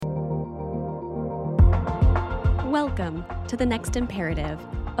Welcome to The Next Imperative,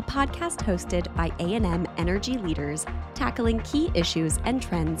 a podcast hosted by A&M energy leaders tackling key issues and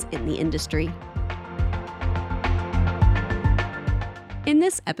trends in the industry. In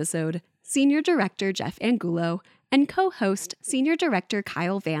this episode, Senior Director Geoff Angulo and co-host Senior Director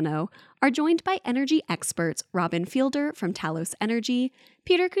Kyle Vano are joined by energy experts Robin Fielder from Talos Energy,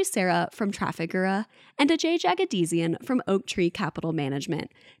 Peter Kucera from Trafigura, and Ajay Jagadizian from Oaktree Capital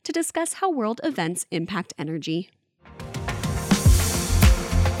Management to discuss how world events impact energy.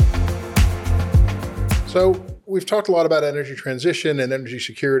 So we've talked a lot about energy transition and energy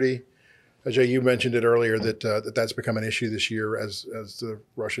security. Ajay, you mentioned it earlier that that's become an issue this year as the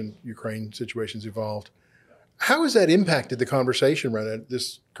Russian-Ukraine situation's evolved. How has that impacted the conversation around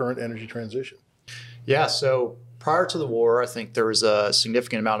this current energy transition? Yeah, so prior to the war, I think there was a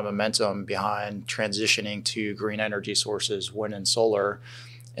significant amount of momentum behind transitioning to green energy sources, wind and solar.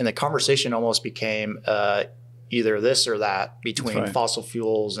 And the conversation almost became either this or that between fossil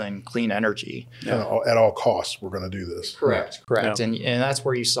fuels and clean energy. Yeah. At all costs, we're going to do this. Correct. Yeah. And that's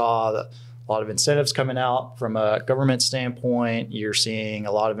where you saw a lot of incentives coming out from a government standpoint. You're seeing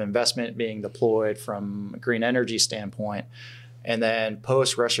a lot of investment being deployed from a green energy standpoint. And then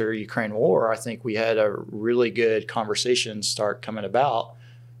post-Russia-Ukraine war, I think we had a really good conversation start coming about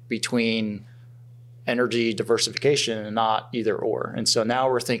between energy diversification and not either or. And so now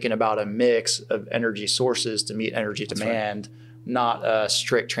we're thinking about a mix of energy sources to meet energy demand, not a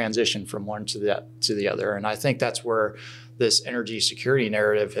strict transition from one to the other. And I think that's where this energy security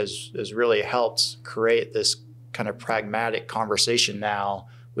narrative has really helped create this kind of pragmatic conversation now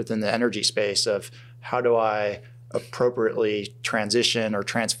within the energy space of how do I appropriately transition or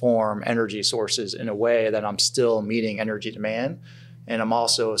transform energy sources in a way that I'm still meeting energy demand and I'm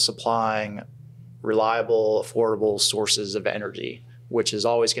also supplying reliable, affordable sources of energy, which is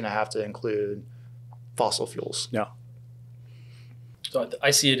always going to have to include fossil fuels. Yeah. So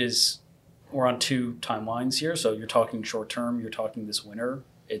I see it as we're on two timelines here. So you're talking short term, you're talking this winter.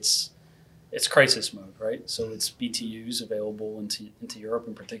 It's crisis mode, right? So it's BTUs available into Europe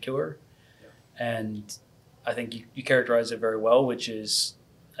in particular. Yeah. And I think you characterize it very well, which is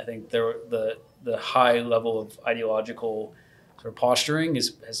I think the high level of ideological sort of posturing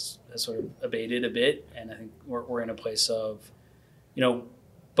has sort of abated a bit, and I think we're in a place of,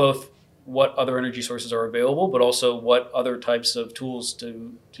 both what other energy sources are available, but also what other types of tools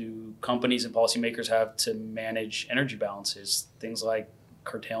do companies and policymakers have to manage energy balances. Things like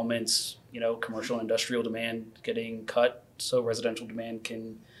curtailments, commercial and industrial demand getting cut so residential demand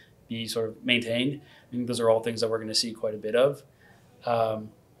can be sort of maintained. I think those are all things that we're going to see quite a bit of. But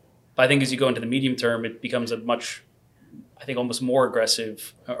I think as you go into the medium term, it becomes a much, I think, almost more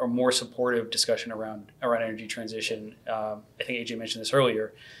aggressive or more supportive discussion around energy transition. I think AJ mentioned this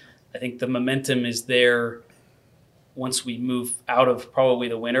earlier. I think the momentum is there once we move out of probably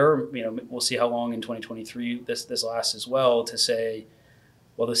the winter. We'll see how long in 2023 this lasts as well, to say,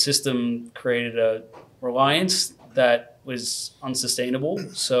 well, the system created a reliance that was unsustainable.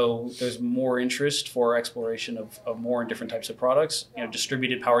 So there's more interest for exploration of more and different types of products,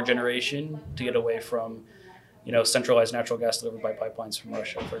 distributed power generation to get away from centralized natural gas delivered by pipelines from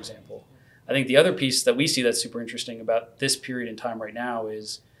Russia, for example. I think the other piece that we see that's super interesting about this period in time right now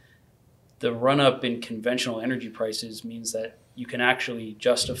is the run-up in conventional energy prices means that you can actually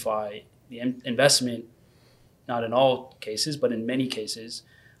justify the investment, not in all cases, but in many cases,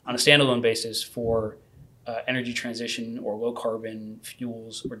 on a standalone basis for energy transition or low-carbon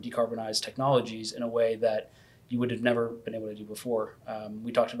fuels or decarbonized technologies in a way that you would have never been able to do before.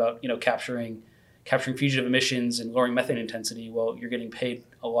 We talked about capturing fugitive emissions and lowering methane intensity. Well, you're getting paid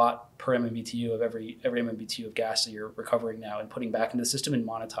a lot per MMBTU of every MMBTU of gas that you're recovering now and putting back into the system and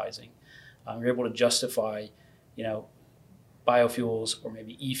monetizing. You're able to justify, biofuels or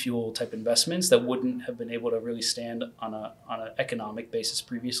maybe e-fuel type investments that wouldn't have been able to really stand on an economic basis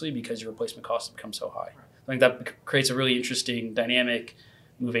previously because your replacement costs have become so high. I think that creates a really interesting dynamic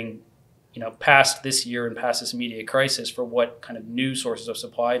moving past this year and past this immediate crisis for what kind of new sources of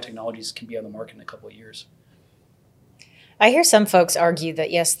supply and technologies can be on the market in a couple of years. I hear some folks argue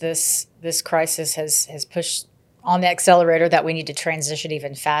that, yes, this crisis has pushed on the accelerator, that we need to transition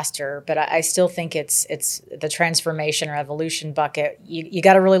even faster. But I still think it's the transformation or evolution bucket. You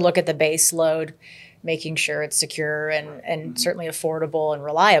got to really look at the base load, making sure it's secure and certainly affordable and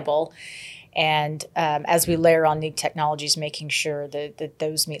reliable. And as we layer on new technologies, making sure that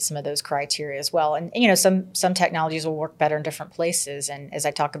those meet some of those criteria as well. And, some technologies will work better in different places. And as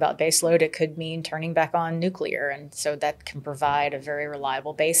I talk about base load, it could mean turning back on nuclear. And so that can provide a very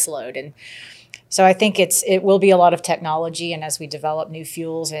reliable base load. And So I think it will be a lot of technology, and as we develop new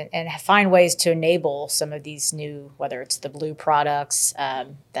fuels and find ways to enable some of these new, whether it's the blue products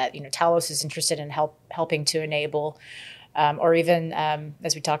that Talos is interested in helping to enable, or even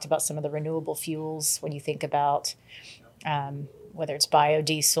as we talked about some of the renewable fuels. When you think about whether it's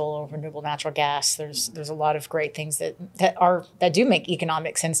biodiesel or renewable natural gas, there's a lot of great things that do make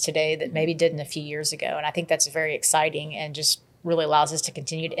economic sense today that maybe didn't a few years ago, and I think that's very exciting and just really allows us to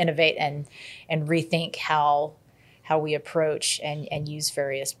continue to innovate and rethink how we approach and use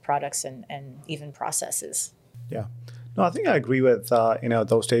various products and even processes. Yeah. No, I think I agree with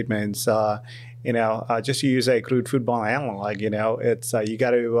those statements. Just to use a crude football analog, it's you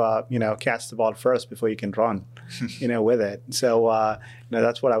got to catch the ball first before you can run, with it. So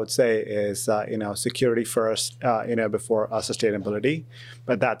that's what I would say is security first, before sustainability.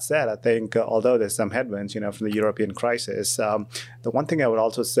 But that said, I think although there's some headwinds, from the European crisis, the one thing I would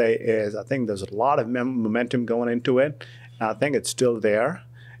also say is I think there's a lot of momentum going into it. I think it's still there.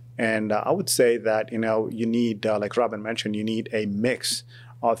 And I would say that, you need, like Robin mentioned, you need a mix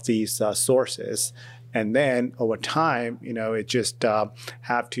of these sources. And then over time, it just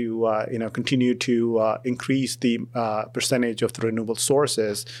have to, continue to increase the percentage of the renewable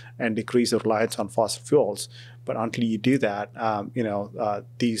sources and decrease the reliance on fossil fuels. But until you do that,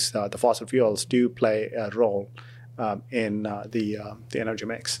 the fossil fuels do play a role in the energy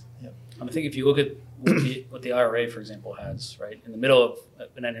mix. Yeah. And I think if you look at what the IRA, for example, has, right, in the middle of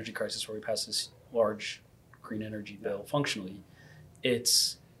an energy crisis where we pass this large green energy bill, functionally,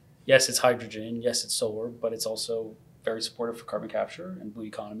 it's hydrogen, yes, it's solar, but it's also very supportive for carbon capture and blue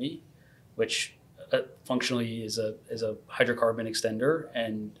economy, which functionally is a hydrocarbon extender.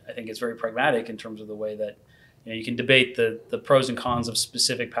 And I think it's very pragmatic in terms of the way that you can debate the pros and cons of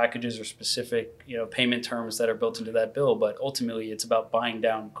specific packages or specific payment terms that are built into that bill, but ultimately it's about buying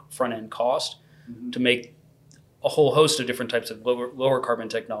down front end cost to make a whole host of different types of lower carbon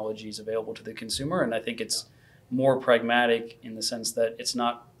technologies available to the consumer. And I think it's more pragmatic in the sense that it's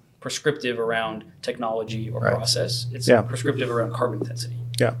not prescriptive around technology or process. It's prescriptive around carbon intensity.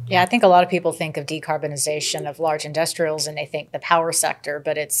 Yeah, I think a lot of people think of decarbonization of large industrials and they think the power sector,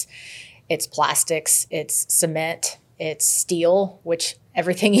 but it's plastics, it's cement, it's steel, which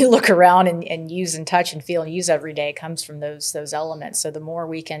everything you look around and use and touch and feel and use every day comes from those elements. So the more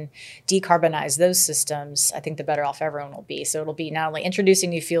we can decarbonize those systems, I think the better off everyone will be. So it'll be not only introducing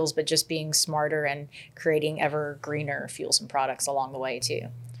new fuels, but just being smarter and creating ever greener fuels and products along the way too.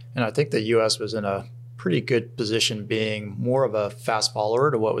 And I think the U.S. was in a pretty good position being more of a fast follower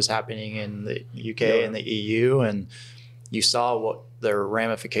to what was happening in the UK and the EU. And you saw what the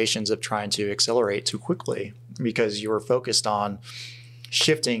ramifications of trying to accelerate too quickly because you were focused on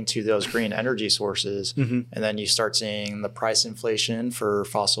shifting to those green energy sources. And then you start seeing the price inflation for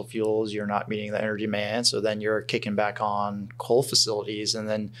fossil fuels. You're not meeting the energy demand. So then you're kicking back on coal facilities. And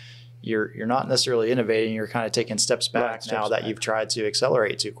then you're not necessarily innovating. You're kind of taking steps back that you've tried to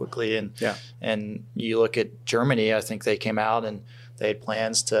accelerate too quickly. And you look at Germany, I think they came out and they had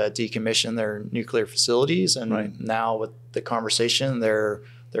plans to decommission their nuclear facilities. And now with the conversation, they're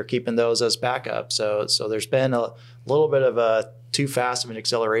keeping those as backup. So there's been a little bit of a too fast of an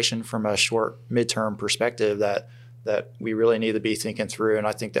acceleration from a short midterm perspective that we really need to be thinking through. And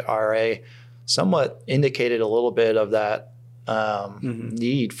I think the IRA somewhat indicated a little bit of that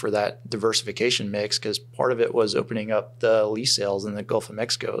need for that diversification mix because part of it was opening up the lease sales in the Gulf of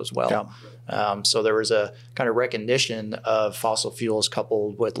Mexico as well. So there was a kind of recognition of fossil fuels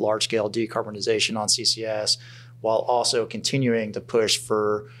coupled with large-scale decarbonization on CCS while also continuing to push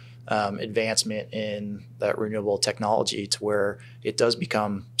for advancement in that renewable technology to where it does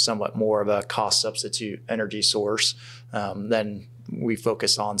become somewhat more of a cost substitute energy source than we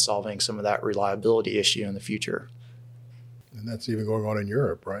focus on solving some of that reliability issue in the future. And that's even going on in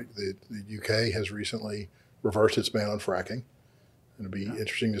Europe, right? The UK has recently reversed its ban on fracking. And it'll be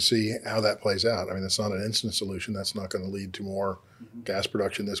interesting to see how that plays out. I mean, that's not an instant solution. That's not going to lead to more gas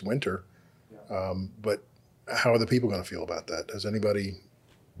production this winter. But how are the people going to feel about that? Has anybody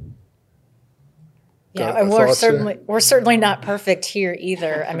and we're certainly not perfect here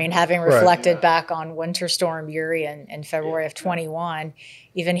either. I mean, having reflected back on Winter Storm Uri in February of 21,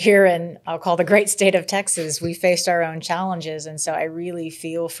 even here in, I'll call the great state of Texas, we faced our own challenges. And so I really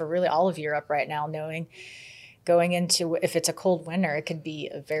feel for really all of Europe right now, knowing going into, if it's a cold winter, it could be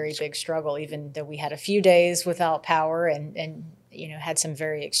a very big struggle, even though we had a few days without power and had some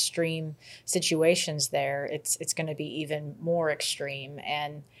very extreme situations there. It's going to be even more extreme.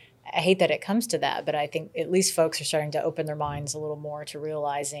 And I hate that it comes to that, but I think at least folks are starting to open their minds a little more to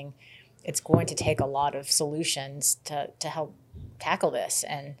realizing it's going to take a lot of solutions to help tackle this.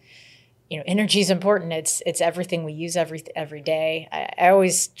 And, energy is important. It's everything we use every day. I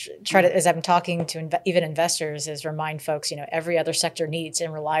always try to, as I'm talking to even investors, is remind folks, every other sector needs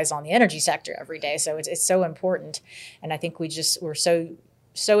and relies on the energy sector every day. So it's so important. And I think we're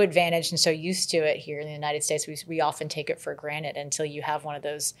so advantaged and so used to it here in the United States. We often take it for granted until you have one of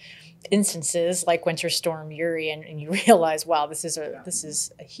those instances like Winter Storm Uri, and you realize, wow, this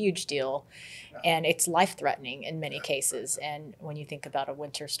is a huge deal. And it's life-threatening in many cases. And when you think about a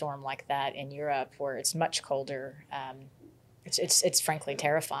winter storm like that in Europe, where it's much colder, it's frankly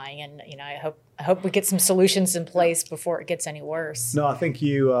terrifying. And I hope we get some solutions in place before it gets any worse. No, I think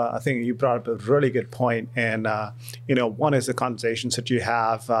you brought up a really good point. And one is the conversations that you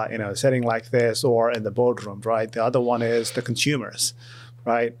have in a setting like this or in the boardroom, right? The other one is the consumers,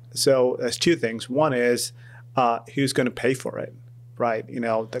 right? So there's two things. One is who's going to pay for it. Right,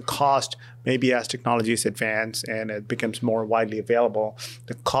 the cost, maybe as technologies advance and it becomes more widely available,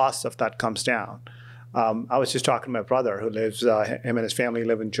 the cost of that comes down. I was just talking to my brother who lives, him and his family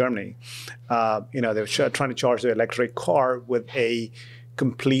live in Germany. They were trying to charge their electric car with a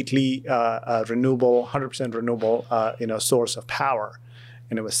completely renewable, 100% renewable, source of power,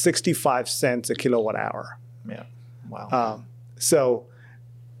 and it was 65 cents a kilowatt hour. Yeah, wow. So,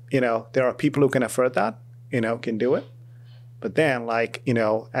 there are people who can afford that, can do it. But then,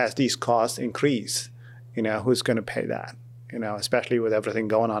 as these costs increase, who's going to pay that? Especially with everything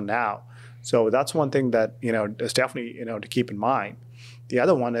going on now. So that's one thing that is definitely to keep in mind. The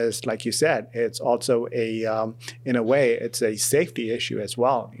other one is, like you said, it's also in a way, it's a safety issue as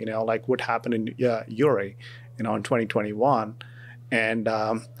well. Like what happened in Uri, in 2021, and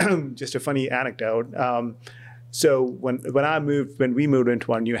just a funny anecdote. So when we moved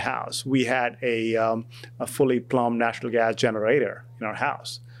into our new house, we had a fully plumbed natural gas generator in our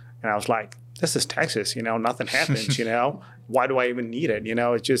house, and I was like, "This is Texas, nothing happens, Why do I even need it?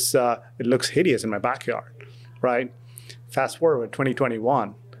 It just it looks hideous in my backyard, right?" Fast forward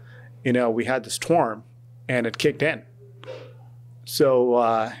 2021, we had the storm, and it kicked in.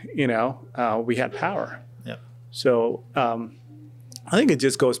 So we had power. Yeah. So I think it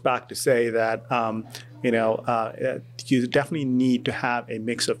just goes back to say that. You definitely need to have a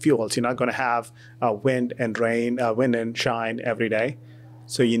mix of fuels. You're not going to have wind and rain, wind and shine every day.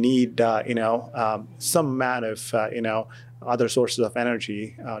 So you need, some amount of, other sources of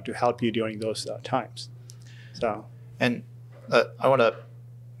energy to help you during those times. So, and I want to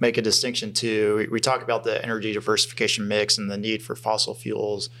make a distinction too. We talk about the energy diversification mix and the need for fossil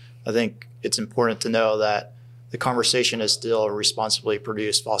fuels. I think it's important to know that the conversation is still responsibly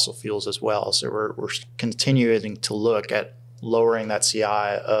produced fossil fuels as well. So we're continuing to look at lowering that CI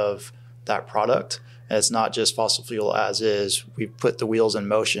of that product. And it's not just fossil fuel as is. We've put the wheels in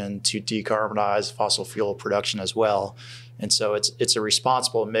motion to decarbonize fossil fuel production as well. And so it's a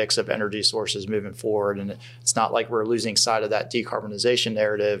responsible mix of energy sources moving forward. And it's not like we're losing sight of that decarbonization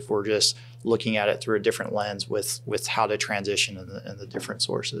narrative. We're just looking at it through a different lens with how to transition in the different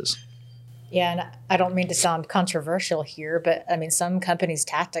sources. Yeah, and I don't mean to sound controversial here, but some companies'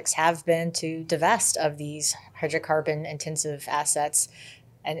 tactics have been to divest of these hydrocarbon-intensive assets,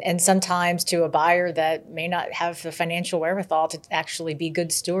 and sometimes to a buyer that may not have the financial wherewithal to actually be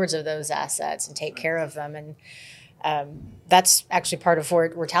good stewards of those assets and take care of them. And that's actually part of where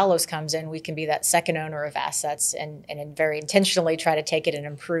Talos comes in. We can be that second owner of assets and very intentionally try to take it and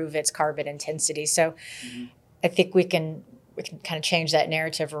improve its carbon intensity. So I think we can kind of change that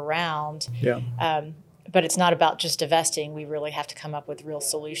narrative around. Yeah. But it's not about just divesting. We really have to come up with real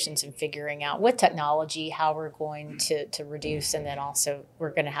solutions and figuring out with technology how we're going to reduce, and then also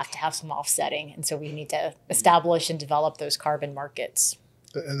we're going to have some offsetting. And so we need to establish and develop those carbon markets.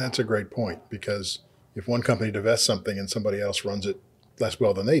 And that's a great point, because if one company divests something and somebody else runs it less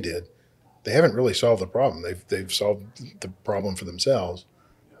well than they did, they haven't really solved the problem. They've solved the problem for themselves,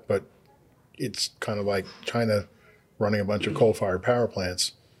 but it's kind of like China running a bunch of coal-fired power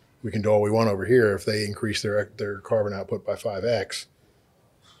plants. We can do all we want over here. If they increase their carbon output by 5x.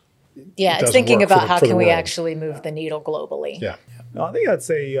 Yeah, it's thinking about how can we actually move the needle globally. Yeah. No, I think that's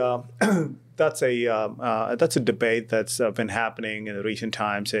a debate that's been happening in the recent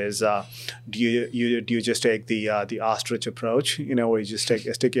times. Is do you just take the ostrich approach? Where you just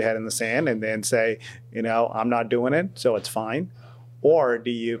stick your head in the sand and then say, I'm not doing it, so it's fine, or do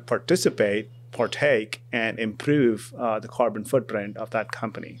you partake and improve the carbon footprint of that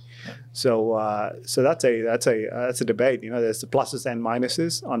company? So that's a debate. There's the pluses and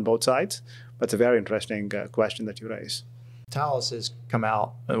minuses on both sides, but it's a very interesting question that you raise. Talos has come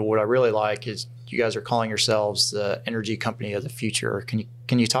out, and what I really like is you guys are calling yourselves the energy company of the future.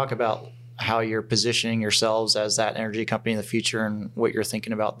 Can you talk about how you're positioning yourselves as that energy company in the future and what you're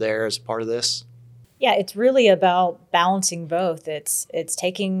thinking about there as part of this? Yeah, it's really about balancing both. It's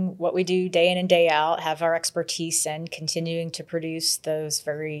taking what we do day in and day out, have our expertise in, continuing to produce those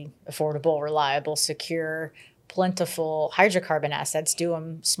very affordable, reliable, secure, plentiful hydrocarbon assets, do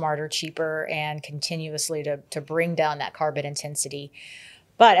them smarter, cheaper, and continuously to bring down that carbon intensity.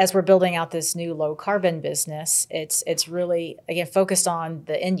 But as we're building out this new low carbon business, it's really, again, focused on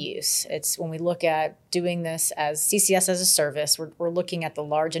the end use. It's when we look at doing this as CCS as a service, we're looking at the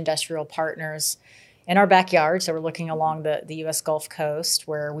large industrial partners in our backyard. So we're looking along the U.S. Gulf Coast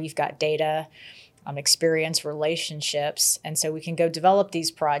where we've got data, experience, relationships. And so we can go develop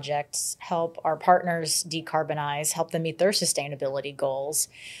these projects, help our partners decarbonize, help them meet their sustainability goals,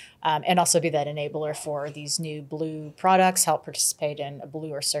 and also be that enabler for these new blue products, help participate in a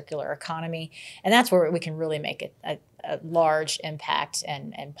blue or circular economy. And that's where we can really make a large impact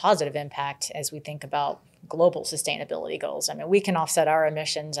and positive impact as we think about global sustainability goals. I mean, we can offset our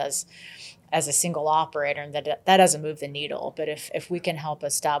emissions as a single operator, and that doesn't move the needle. But if we can help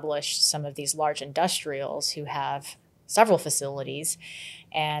establish some of these large industrials who have several facilities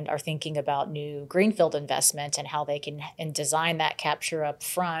and are thinking about new greenfield investment and how they can design that capture up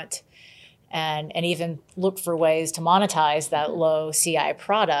front and even look for ways to monetize that low CI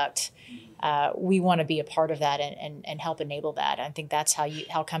product, we want to be a part of that and help enable that. I think that's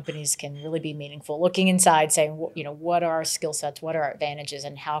how companies can really be meaningful. Looking inside, saying, what are our skill sets, what are our advantages,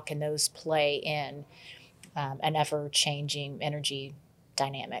 and how can those play in an ever-changing energy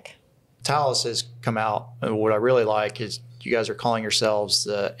dynamic. Talos has come out, and what I really like is you guys are calling yourselves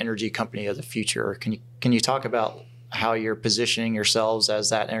the energy company of the future. Can you talk about how you're positioning yourselves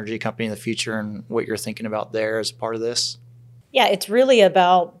as that energy company in the future and what you're thinking about there as part of this? Yeah, it's really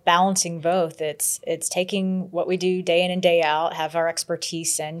about balancing both. It's taking what we do day in and day out, have our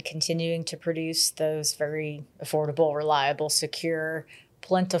expertise in, continuing to produce those very affordable, reliable, secure,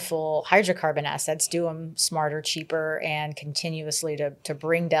 plentiful hydrocarbon assets, do them smarter, cheaper, and continuously to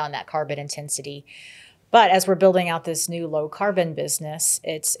bring down that carbon intensity. But as we're building out this new low carbon business,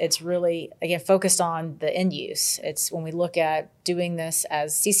 it's really, again, focused on the end use. It's when we look at doing this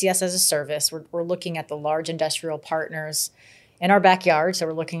as CCS as a service, we're looking at the large industrial partners in our backyard. So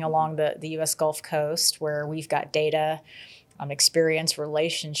we're looking along the U.S. Gulf Coast where we've got data, experience,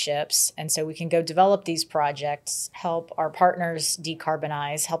 relationships. And so we can go develop these projects, help our partners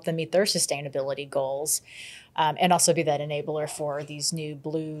decarbonize, help them meet their sustainability goals, and also be that enabler for these new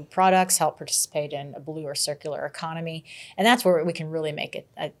blue products, help participate in a blue or circular economy. And that's where we can really make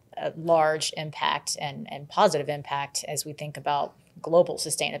a large impact and positive impact as we think about global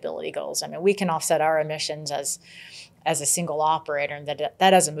sustainability goals. I mean, we can offset our emissions as a single operator, and that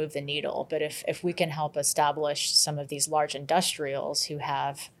doesn't move the needle. But if we can help establish some of these large industrials who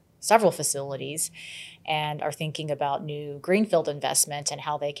have several facilities and are thinking about new greenfield investment and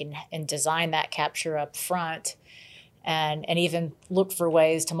how they can design that capture up front and even look for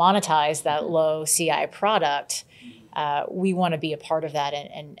ways to monetize that low CI product, we want to be a part of that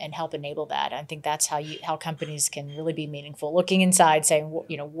and help enable that. I think that's how companies can really be meaningful. Looking inside, saying,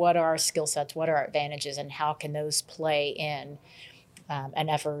 what are our skill sets, what are our advantages, and how can those play in an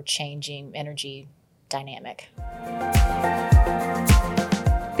ever-changing energy dynamic.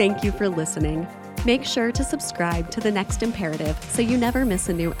 Thank you for listening. Make sure to subscribe to The Next Imperative so you never miss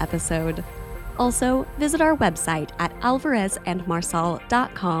a new episode. Also, visit our website at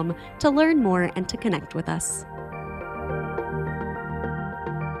alvarezandmarsal.com to learn more and to connect with us.